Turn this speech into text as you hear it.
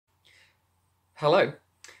Hello,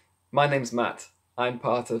 my name's Matt. I'm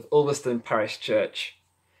part of Ulverston Parish Church.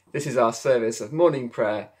 This is our service of morning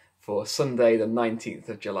prayer for Sunday the 19th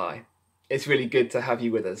of July. It's really good to have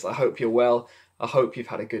you with us. I hope you're well. I hope you've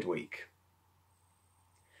had a good week.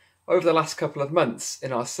 Over the last couple of months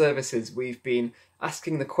in our services, we've been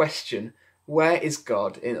asking the question, where is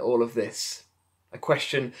God in all of this? A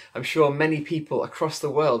question I'm sure many people across the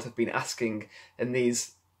world have been asking in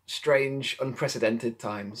these strange, unprecedented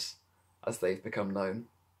times, as they've become known.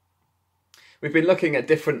 We've been looking at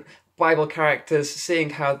different Bible characters,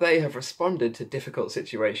 seeing how they have responded to difficult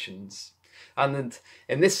situations. And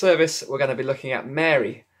in this service, we're going to be looking at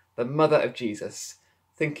Mary, the mother of Jesus,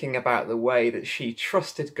 thinking about the way that she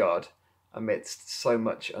trusted God amidst so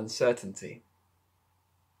much uncertainty.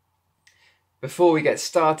 Before we get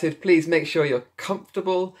started, please make sure you're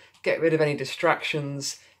comfortable, get rid of any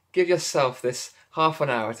distractions, give yourself this half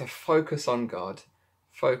an hour to focus on God,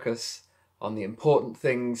 focus on the important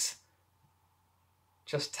things.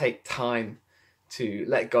 Just take time to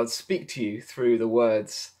let God speak to you through the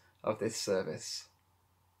words of this service.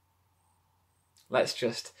 Let's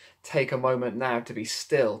just take a moment now to be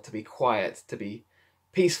still, to be quiet, to be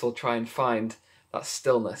peaceful, try and find that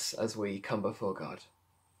stillness as we come before God.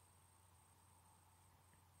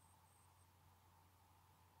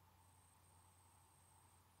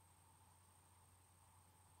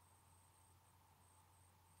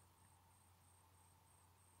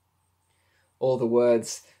 All the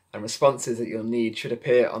words and responses that you'll need should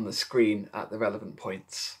appear on the screen at the relevant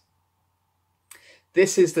points.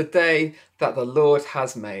 This is the day that the Lord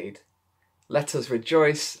has made. Let us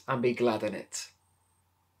rejoice and be glad in it.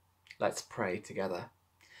 Let's pray together.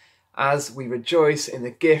 As we rejoice in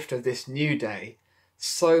the gift of this new day,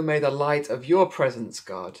 so may the light of your presence,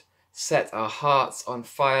 God, set our hearts on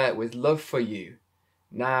fire with love for you,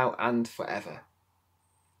 now and forever.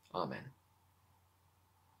 Amen.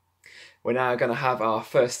 We're now going to have our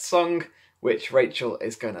first song, which Rachel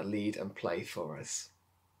is going to lead and play for us.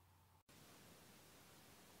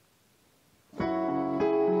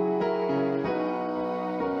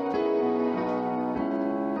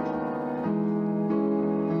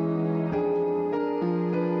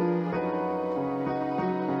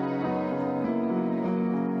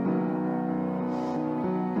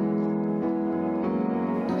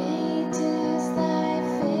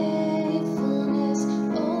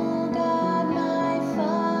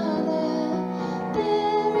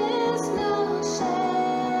 There is no shame.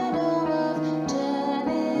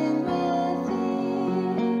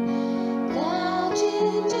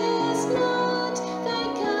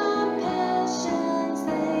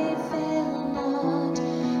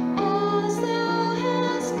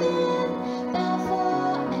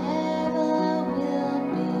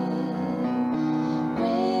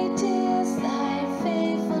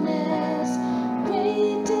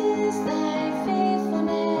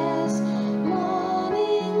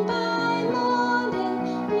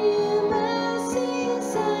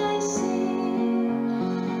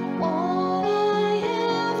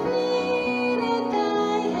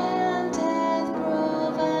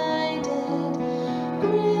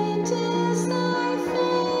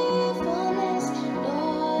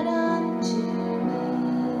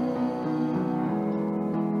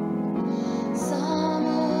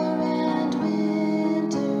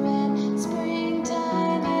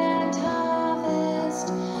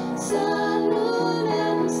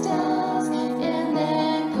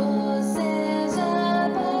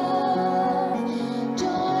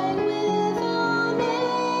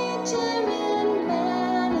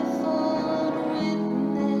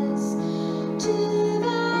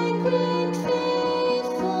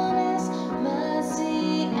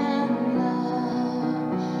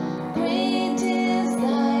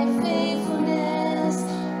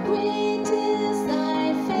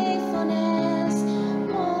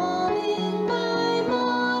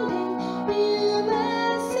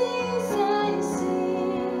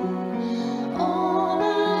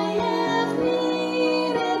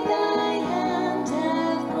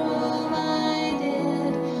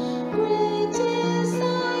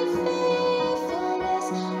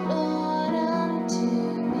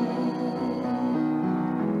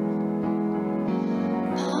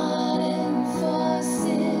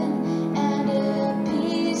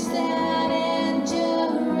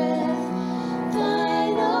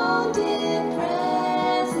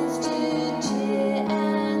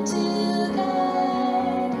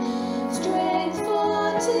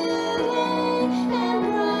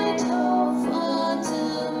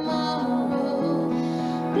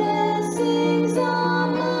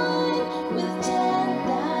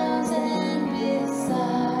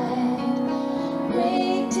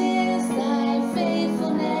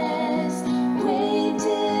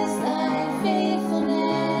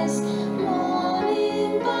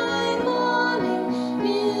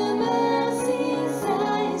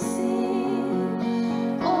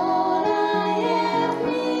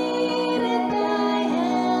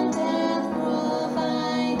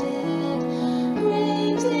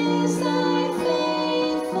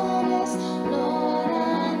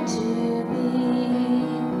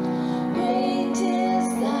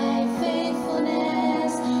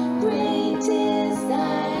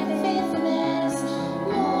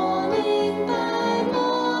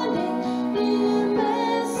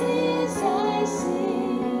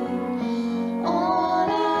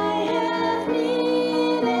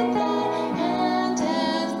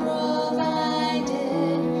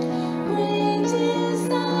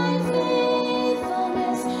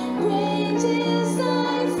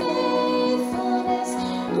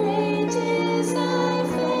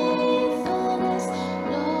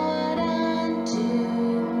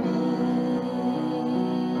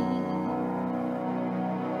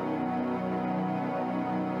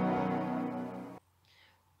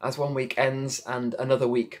 as one week ends and another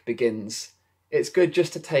week begins, it's good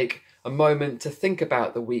just to take a moment to think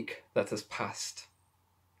about the week that has passed,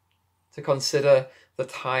 to consider the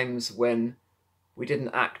times when we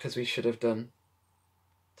didn't act as we should have done,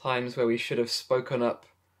 times where we should have spoken up,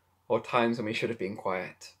 or times when we should have been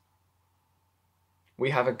quiet. We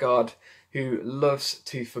have a God who loves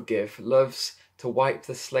to forgive, loves to wipe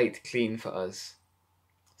the slate clean for us.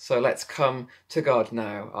 So let's come to God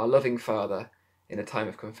now, our loving Father, in a time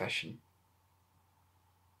of confession.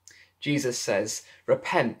 Jesus says,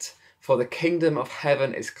 "Repent, for the kingdom of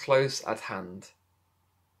heaven is close at hand."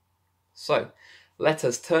 So let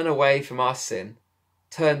us turn away from our sin,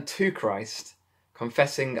 turn to Christ,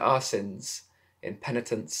 confessing our sins in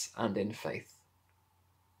penitence and in faith.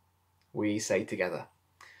 We say together,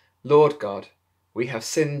 "Lord God, we have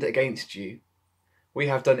sinned against you. We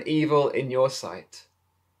have done evil in your sight.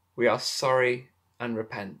 We are sorry and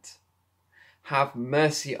repent. Have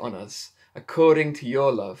mercy on us according to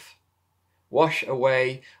your love. Wash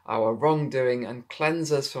away our wrongdoing and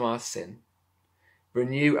cleanse us from our sin.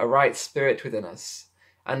 Renew a right spirit within us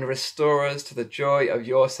and restore us to the joy of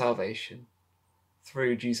your salvation.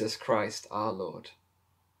 Through Jesus Christ our Lord.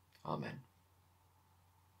 Amen."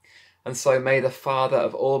 And so may the Father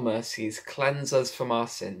of all mercies cleanse us from our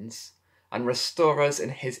sins and restore us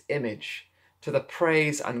in his image to the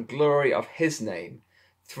praise and glory of his name,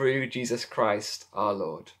 through Jesus Christ our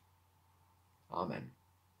Lord. Amen.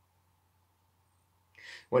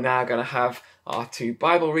 We're now going to have our 2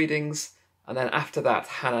 Bible readings, and then after that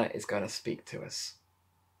Hannah is going to speak to us.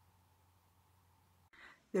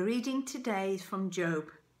 The reading today is from Job,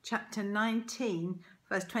 chapter 19,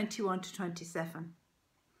 verse 21 to 27.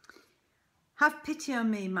 Have pity on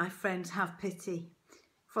me, my friends, have pity,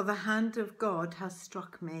 for the hand of God has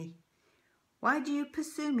struck me. Why do you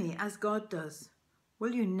pursue me as God does?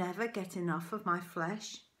 Will you never get enough of my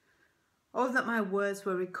flesh? Oh, that my words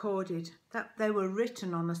were recorded, that they were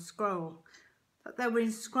written on a scroll, that they were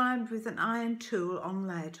inscribed with an iron tool on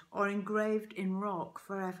lead, or engraved in rock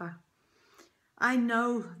forever. I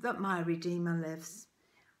know that my Redeemer lives,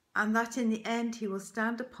 and that in the end he will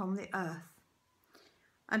stand upon the earth.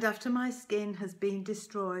 And after my skin has been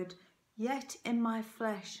destroyed, yet in my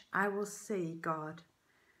flesh I will see God.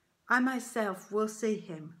 I myself will see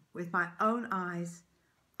him with my own eyes,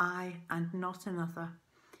 I and not another.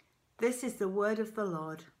 This is the word of the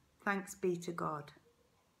Lord. Thanks be to God.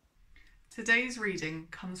 Today's reading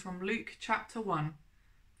comes from Luke chapter 1,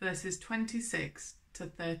 verses 26 to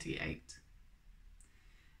 38.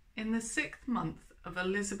 In the 6th month of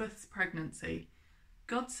Elizabeth's pregnancy,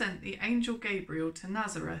 God sent the angel Gabrielle to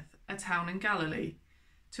Nazareth, a town in Galilee,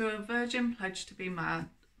 to a virgin pledged to be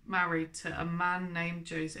married to a man named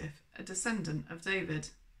Joseph, a descendant of David.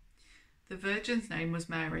 The virgin's name was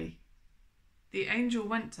Mary. The angel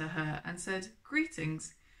went to her and said,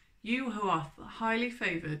 "Greetings, you who are highly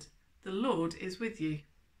favoured, the Lord is with you."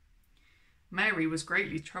 Mary was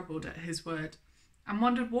greatly troubled at his word and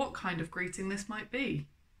wondered what kind of greeting this might be.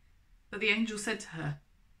 But the angel said to her,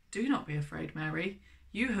 "Do not be afraid, Mary.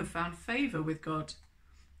 You have found favour with God.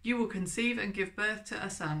 You will conceive and give birth to a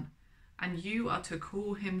son, and you are to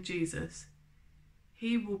call him Jesus.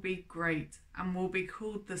 He will be great and will be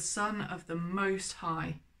called the Son of the Most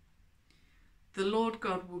High. The Lord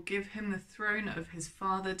God will give him the throne of his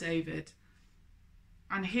father David,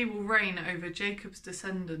 and he will reign over Jacob's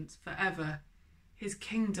descendants forever. His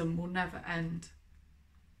kingdom will never end."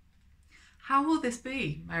 "How will this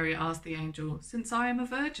be?" Mary asked the angel, "since I am a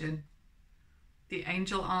virgin?" The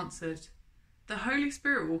angel answered, "The Holy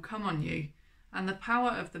Spirit will come on you, and the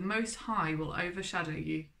power of the Most High will overshadow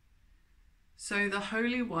you. So the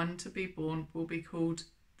Holy One to be born will be called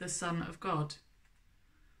the Son of God.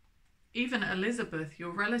 Even Elizabeth,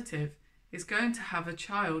 your relative, is going to have a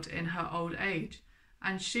child in her old age,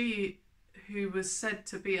 and she who was said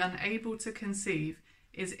to be unable to conceive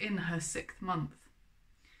is in her 6th month.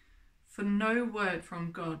 For no word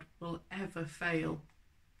from God will ever fail."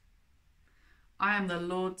 "I am the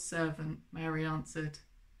Lord's servant," Mary answered.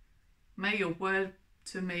 "May your word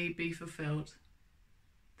to me be fulfilled."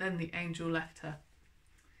 Then the angel left her.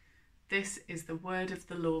 This is the word of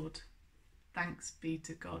the Lord. Thanks be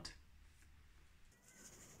to God.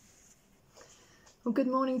 Well, good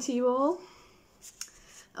morning to you all.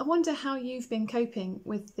 I wonder how you've been coping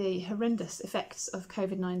with the horrendous effects of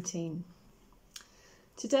COVID-19.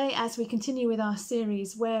 Today, as we continue with our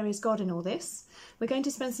series, Where is God in All This?, we're going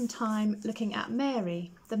to spend some time looking at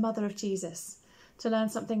Mary, the mother of Jesus, to learn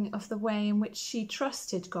something of the way in which she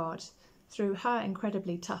trusted God through her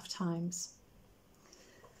incredibly tough times.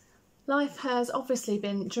 Life has obviously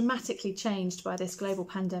been dramatically changed by this global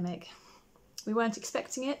pandemic. We weren't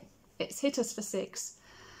expecting it. It's hit us for 6.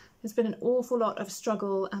 There's been an awful lot of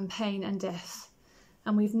struggle and pain and death,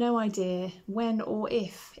 and we've no idea when or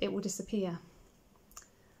if it will disappear.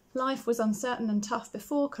 Life was uncertain and tough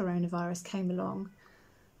before coronavirus came along,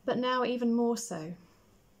 but now even more so.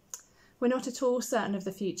 We're not at all certain of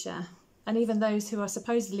the future, and even those who are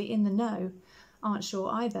supposedly in the know aren't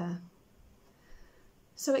sure either.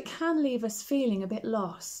 So it can leave us feeling a bit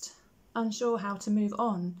lost, unsure how to move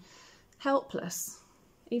on, helpless,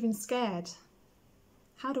 even scared.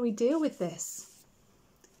 How do we deal with this?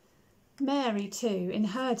 Mary, too, in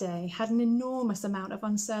her day, had an enormous amount of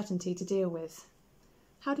uncertainty to deal with.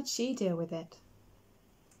 How did she deal with it?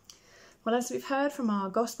 Well, as we've heard from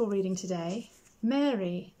our gospel reading today,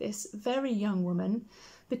 Mary, this very young woman,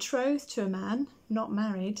 betrothed to a man, not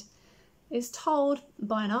married, is told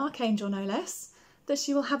by an archangel no less that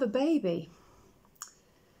she will have a baby.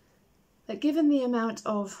 That given the amount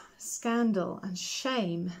of scandal and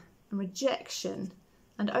shame and rejection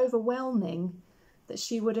and overwhelming that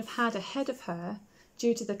she would have had ahead of her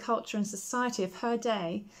due to the culture and society of her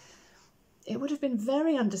day, it would have been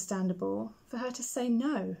very understandable for her to say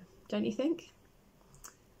no, don't you think?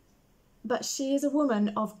 But she is a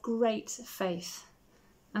woman of great faith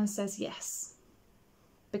and says yes,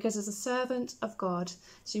 because as a servant of God,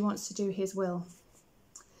 she wants to do his will.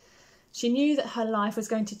 She knew that her life was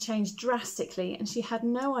going to change drastically, and she had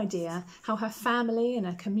no idea how her family and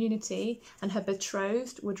her community and her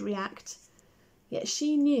betrothed would react. Yet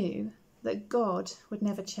she knew that God would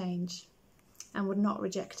never change and would not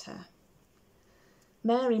reject her.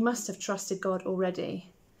 Mary must have trusted God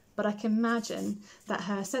already, but I can imagine that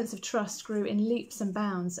her sense of trust grew in leaps and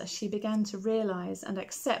bounds as she began to realise and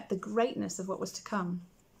accept the greatness of what was to come.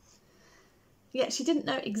 Yet she didn't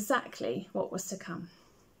know exactly what was to come.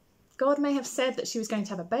 God may have said that she was going to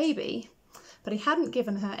have a baby, but he hadn't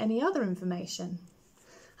given her any other information.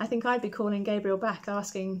 I think I'd be calling Gabrielle back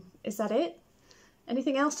asking, is that it?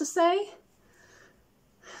 Anything else to say?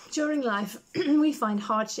 During life, we find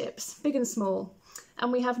hardships, big and small,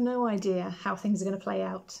 and we have no idea how things are going to play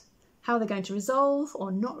out, how they're going to resolve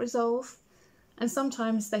or not resolve. And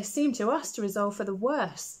sometimes they seem to us to resolve for the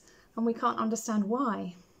worse, and we can't understand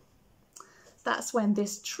why. That's when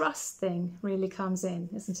this trust thing really comes in,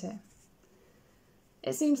 isn't it?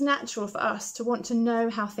 It seems natural for us to want to know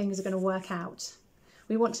how things are going to work out.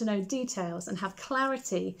 We want to know details and have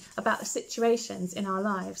clarity about the situations in our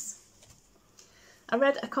lives. I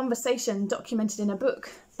read a conversation documented in a book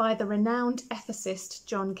by the renowned ethicist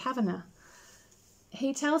John Kavanagh.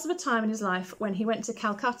 He tells of a time in his life when he went to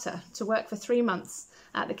Calcutta to work for 3 months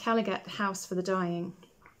at the Calicut House for the Dying.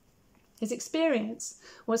 His experience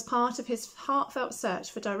was part of his heartfelt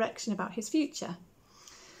search for direction about his future.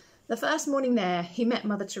 The first morning there, he met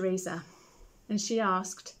Mother Teresa, and she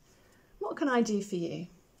asked, "What can I do for you?"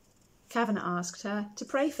 Kavanagh asked her to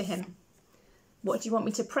pray for him. "What do you want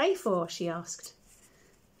me to pray for?" she asked.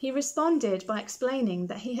 He responded by explaining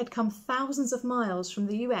that he had come thousands of miles from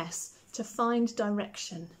the US to find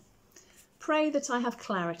direction. "Pray that I have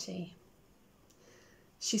clarity."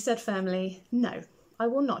 She said firmly, "No, I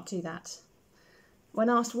will not do that." When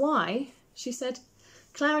asked why, she said,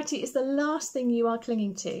 "Clarity is the last thing you are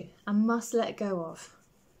clinging to and must let go of."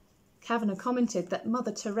 Kavanagh commented that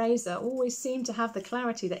Mother Teresa always seemed to have the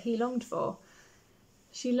clarity that he longed for.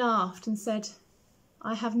 She laughed and said,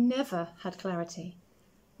 "I have never had clarity.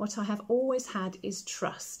 What I have always had is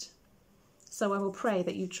trust. So I will pray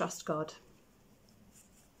that you trust God."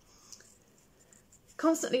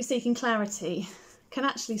 Constantly seeking clarity can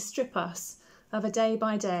actually strip us of a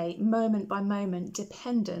day-by-day, moment-by-moment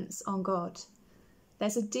dependence on God.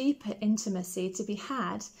 There's a deeper intimacy to be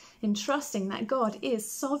had in trusting that God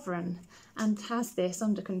is sovereign and has this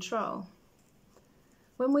under control.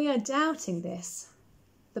 When we are doubting this,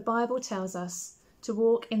 the Bible tells us to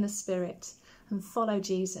walk in the Spirit and follow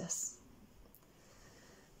Jesus.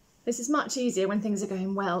 This is much easier when things are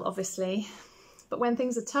going well, obviously, but when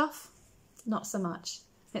things are tough, not so much.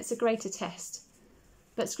 It's a greater test.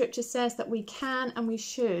 But Scripture says that we can and we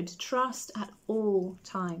should trust at all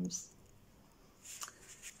times.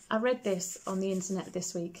 I read this on the internet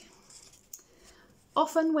this week.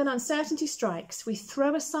 Often when uncertainty strikes, we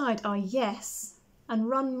throw aside our yes and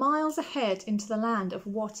run miles ahead into the land of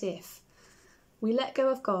what if. We let go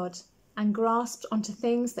of God and grasp onto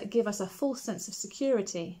things that give us a false sense of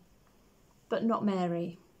security. But not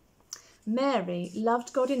Mary. Mary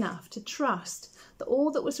loved God enough to trust that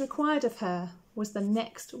all that was required of her was the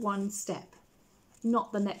next one step,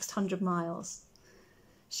 not the next 100 miles.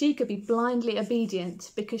 She could be blindly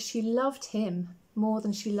obedient because she loved him more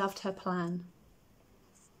than she loved her plan.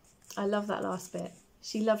 I love that last bit.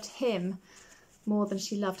 She loved him more than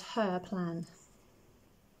she loved her plan.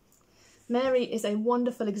 Mary is a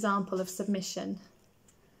wonderful example of submission.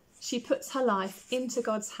 She puts her life into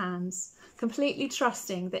God's hands, completely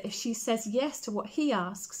trusting that if she says yes to what he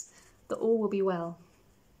asks, that all will be well.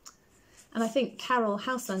 And I think Carol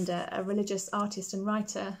Houselander, a religious artist and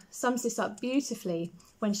writer, sums this up beautifully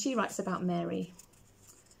when she writes about Mary.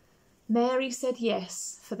 Mary said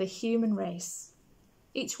yes for the human race.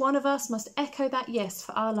 Each one of us must echo that yes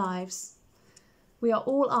for our lives. We are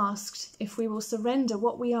all asked if we will surrender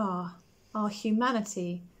what we are, our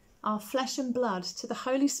humanity, our flesh and blood, to the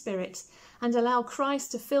Holy Spirit and allow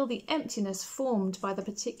Christ to fill the emptiness formed by the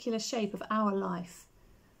particular shape of our life.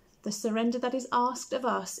 The surrender that is asked of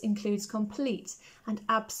us includes complete and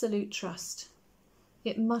absolute trust.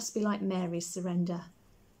 It must be like Mary's surrender,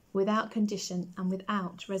 without condition and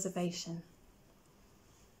without reservation.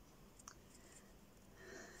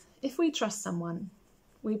 If we trust someone,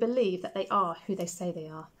 we believe that they are who they say they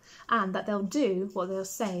are, and that they'll do what they'll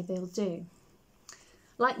say they'll do.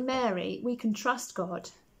 Like Mary, we can trust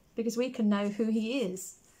God because we can know who he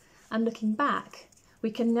is, and looking back,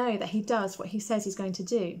 we can know that he does what he says he's going to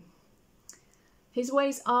do. His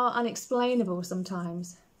ways are unexplainable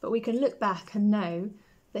sometimes, but we can look back and know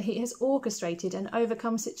that he has orchestrated and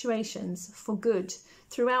overcome situations for good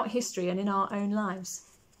throughout history and in our own lives.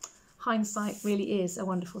 Hindsight really is a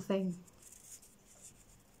wonderful thing.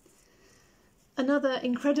 Another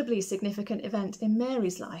incredibly significant event in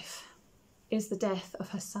Mary's life is the death of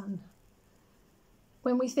her son.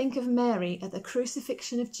 When we think of Mary at the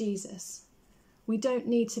crucifixion of Jesus, we don't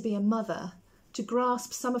need to be a mother to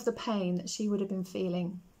grasp some of the pain that she would have been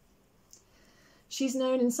feeling. She's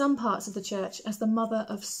known in some parts of the church as the mother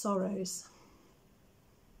of sorrows.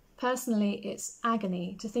 Personally, it's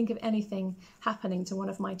agony to think of anything happening to one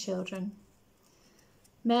of my children.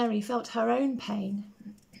 Mary felt her own pain,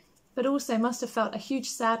 but also must have felt a huge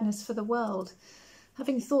sadness for the world,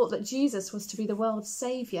 having thought that Jesus was to be the world's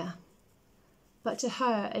saviour. But to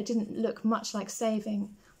her, it didn't look much like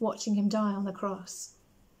saving, watching him die on the cross.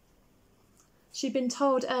 She'd been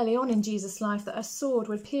told early on in Jesus' life that a sword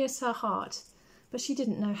would pierce her heart, but she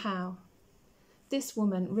didn't know how. This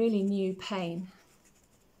woman really knew pain.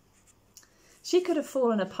 She could have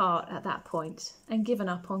fallen apart at that point and given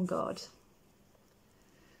up on God.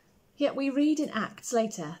 Yet we read in Acts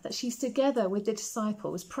later that she's together with the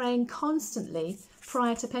disciples praying constantly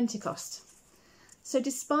prior to Pentecost. So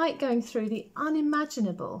despite going through the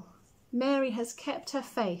unimaginable, Mary has kept her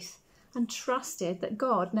faith and trusted that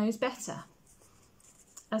God knows better.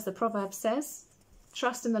 As the proverb says,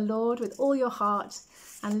 trust in the Lord with all your heart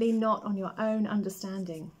and lean not on your own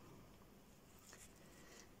understanding.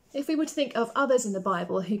 If we were to think of others in the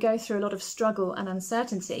Bible who go through a lot of struggle and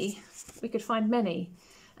uncertainty, we could find many.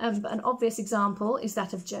 But an obvious example is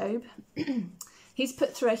that of Job. He's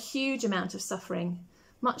put through a huge amount of suffering,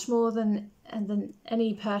 much more than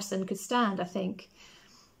any person could stand, I think.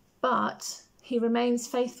 But he remains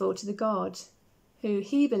faithful to the God who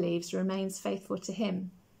he believes remains faithful to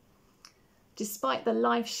him. Despite the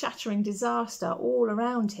life-shattering disaster all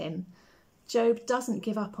around him, Job doesn't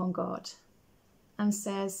give up on God and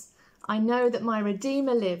says, "I know that my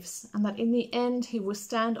Redeemer lives and that in the end he will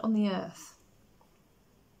stand on the earth."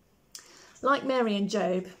 Like Mary and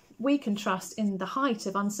Job, we can trust in the height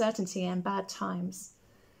of uncertainty and bad times.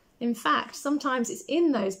 In fact, sometimes it's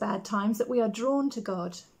in those bad times that we are drawn to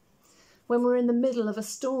God. When we're in the middle of a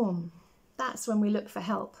storm, that's when we look for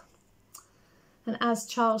help. And as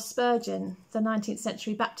Charles Spurgeon, the 19th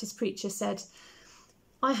century Baptist preacher, said,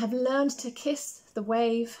 "I have learned to kiss the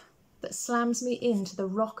wave that slams me into the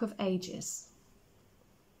rock of ages."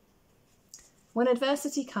 When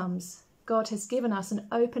adversity comes, God has given us an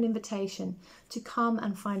open invitation to come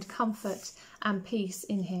and find comfort and peace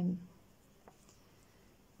in him.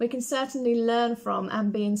 We can certainly learn from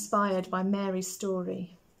and be inspired by Mary's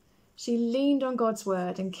story. She leaned on God's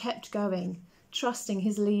word and kept going, trusting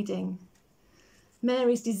his leading.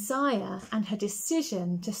 Mary's desire and her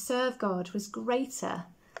decision to serve God was greater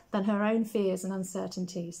than her own fears and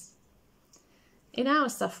uncertainties. In our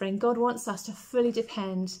suffering, God wants us to fully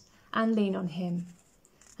depend and lean on him.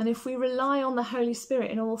 And if we rely on the Holy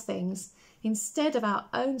Spirit in all things, instead of our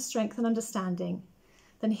own strength and understanding,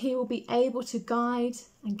 then he will be able to guide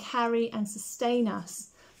and carry and sustain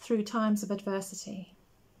us through times of adversity.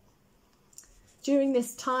 During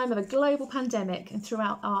this time of a global pandemic and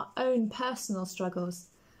throughout our own personal struggles,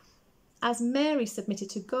 as Mary submitted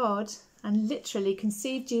to God and literally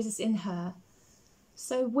conceived Jesus in her,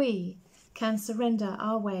 so we can surrender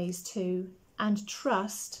our ways to and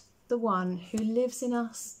trust the one who lives in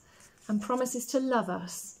us and promises to love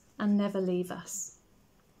us and never leave us.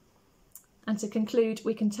 And to conclude,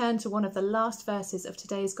 we can turn to one of the last verses of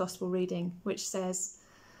today's Gospel reading, which says,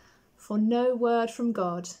 "For no word from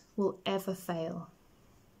God will ever fail."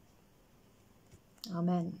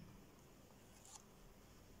 Amen.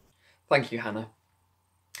 Thank you, Hannah.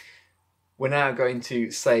 We're now going to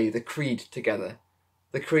say the Creed together.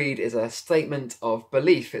 The Creed is a statement of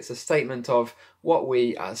belief. It's a statement of what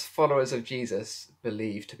we, as followers of Jesus,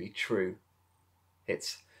 believe to be true.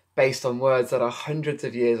 It's based on words that are hundreds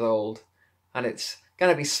of years old, and it's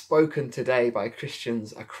going to be spoken today by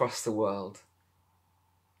Christians across the world.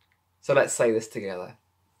 So let's say this together.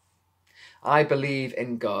 I believe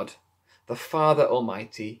in God, the Father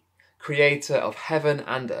Almighty, creator of heaven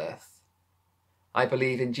and earth. I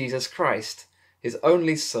believe in Jesus Christ, his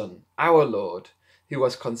only Son, our Lord, who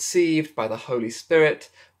was conceived by the Holy Spirit,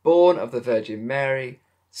 born of the Virgin Mary,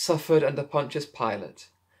 suffered under Pontius Pilate,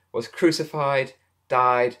 was crucified,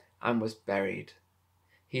 died, and was buried.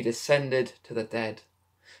 He descended to the dead.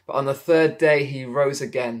 But on the third day he rose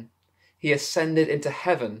again. He ascended into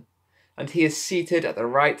heaven, and he is seated at the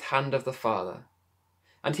right hand of the Father.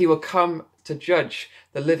 And he will come to judge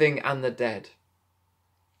the living and the dead.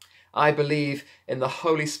 I believe in the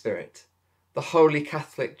Holy Spirit, the Holy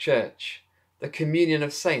Catholic Church, the communion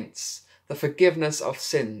of saints, the forgiveness of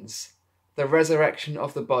sins, the resurrection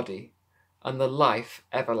of the body, and the life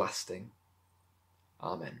everlasting.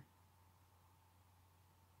 Amen.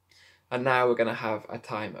 And now we're going to have a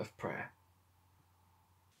time of prayer.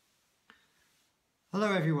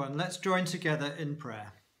 Hello everyone, let's join together in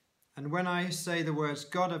prayer. And when I say the words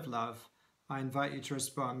God of love, I invite you to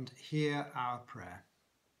respond, hear our prayer.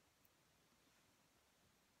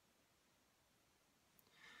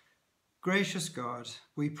 Gracious God,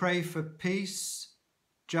 we pray for peace,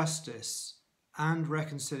 justice, and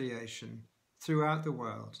reconciliation throughout the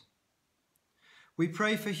world. We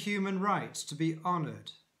pray for human rights to be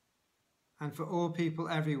honoured and for all people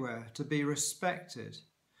everywhere to be respected,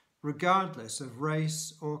 regardless of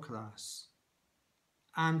race or class,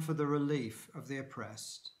 and for the relief of the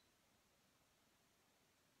oppressed.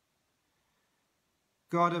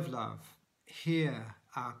 God of love, hear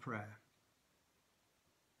our prayer.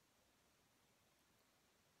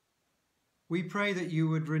 We pray that you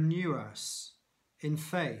would renew us in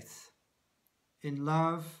faith, in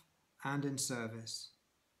love, and in service.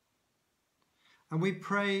 And we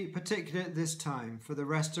pray particularly at this time for the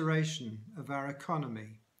restoration of our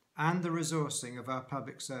economy and the resourcing of our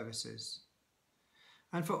public services,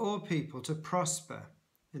 and for all people to prosper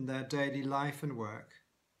in their daily life and work.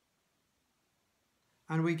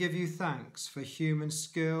 And we give you thanks for human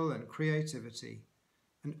skill and creativity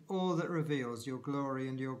and all that reveals your glory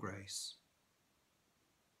and your grace.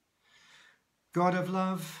 God of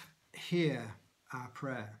love, hear our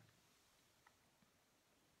prayer.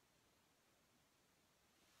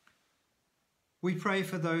 We pray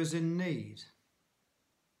for those in need,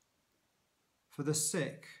 for the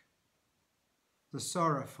sick, the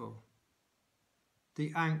sorrowful,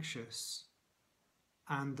 the anxious,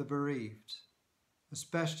 and the bereaved,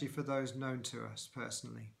 especially for those known to us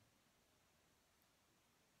personally.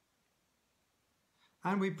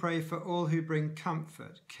 And we pray for all who bring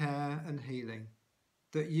comfort, care, and healing,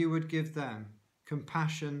 that you would give them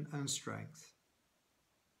compassion and strength.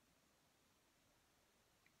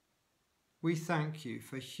 We thank you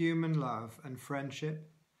for human love and friendship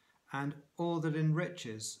and all that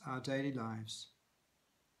enriches our daily lives.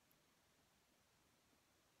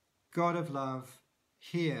 God of love,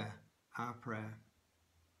 hear our prayer.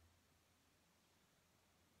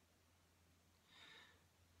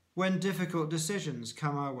 When difficult decisions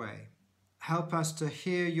come our way, help us to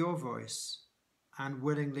hear your voice and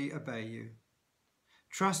willingly obey you,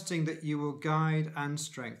 trusting that you will guide and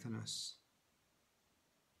strengthen us.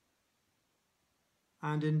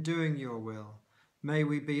 And in doing your will, may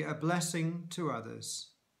we be a blessing to others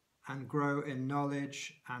and grow in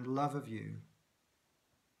knowledge and love of you.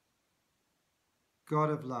 God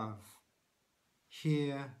of love,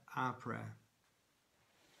 hear our prayer.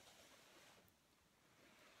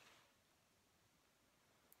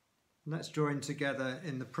 Let's join together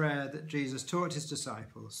in the prayer that Jesus taught his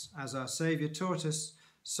disciples. As our Saviour taught us,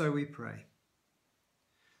 so we pray.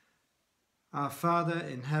 Our Father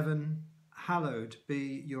in heaven, hallowed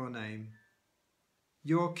be your name.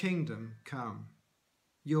 Your kingdom come.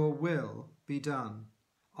 Your will be done,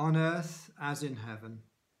 on earth as in heaven.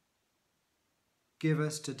 Give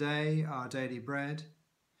us today our daily bread.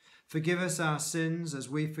 Forgive us our sins as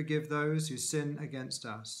we forgive those who sin against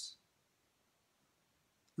us.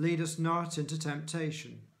 Lead us not into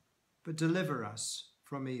temptation, but deliver us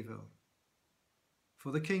from evil.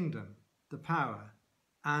 For the kingdom, the power,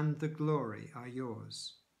 and the glory are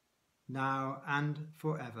yours, now and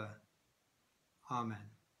forever. Amen.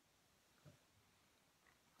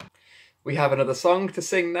 We have another song to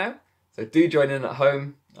sing now, so do join in at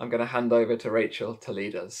home. I'm going to hand over to Rachel to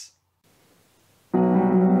lead us.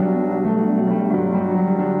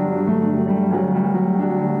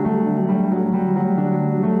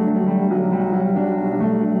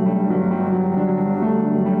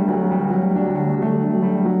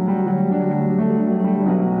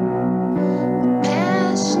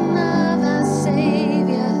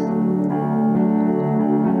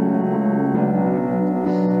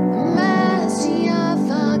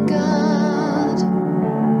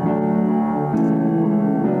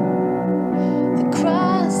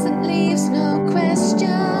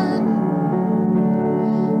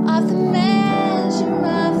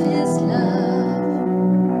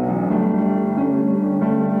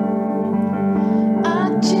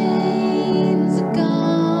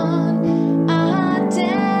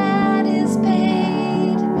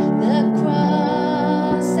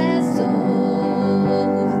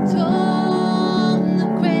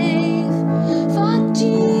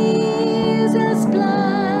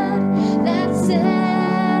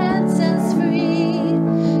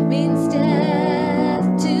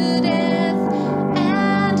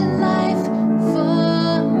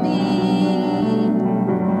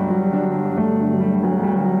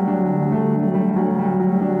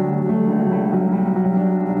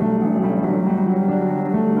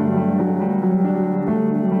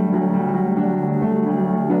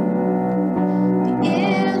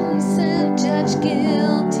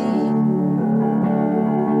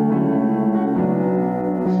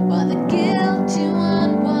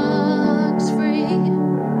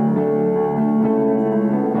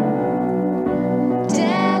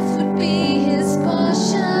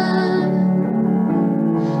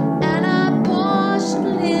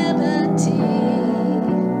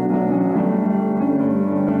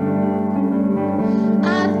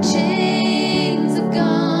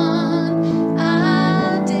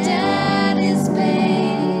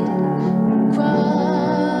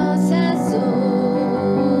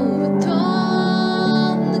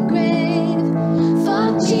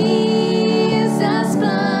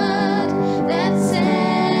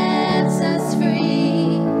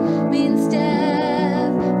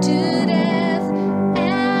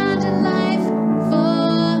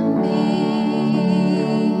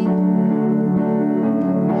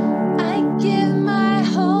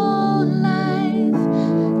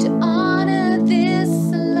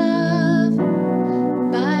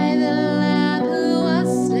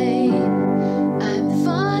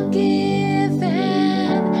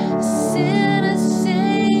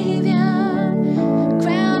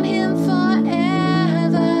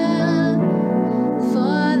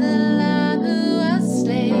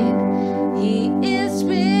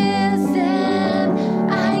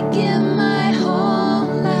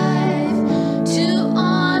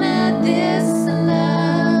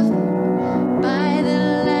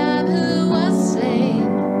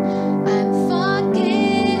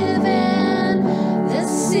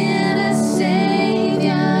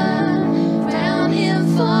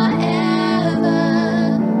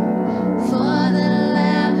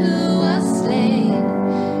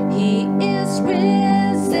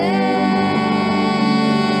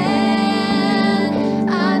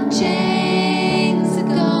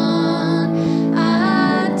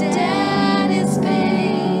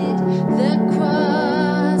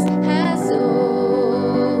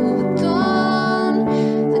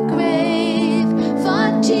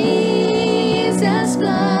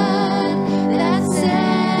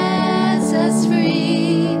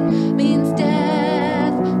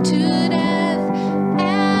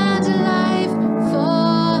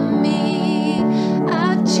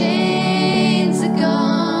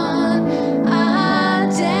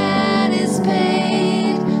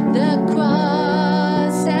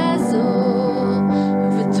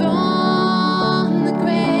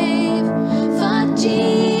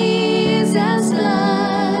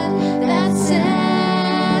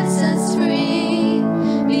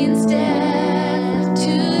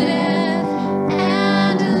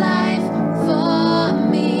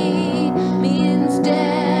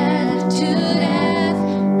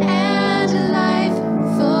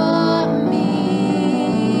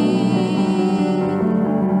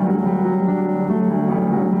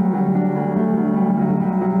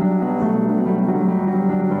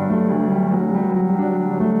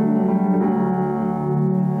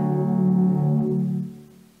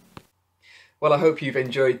 Well, I hope you've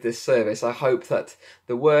enjoyed this service. I hope that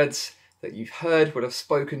the words that you've heard would have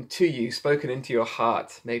spoken to you, spoken into your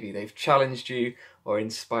heart. Maybe they've challenged you or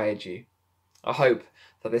inspired you. I hope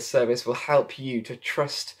that this service will help you to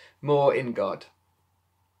trust more in God.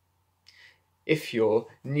 If you're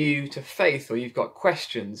new to faith, or you've got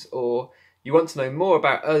questions, or you want to know more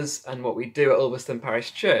about us and what we do at Ulverston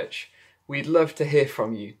Parish Church, we'd love to hear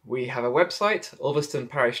from you. We have a website,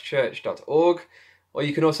 ulverstonparishchurch.org, or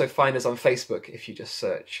you can also find us on Facebook if you just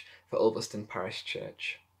search for Ulverston Parish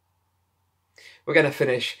Church. We're going to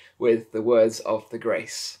finish with the words of the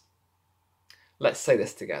grace. Let's say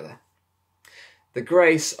this together. The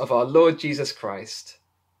grace of our Lord Jesus Christ,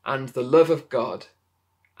 and the love of God,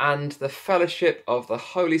 and the fellowship of the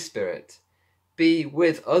Holy Spirit be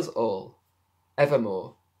with us all,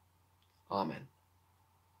 evermore. Amen.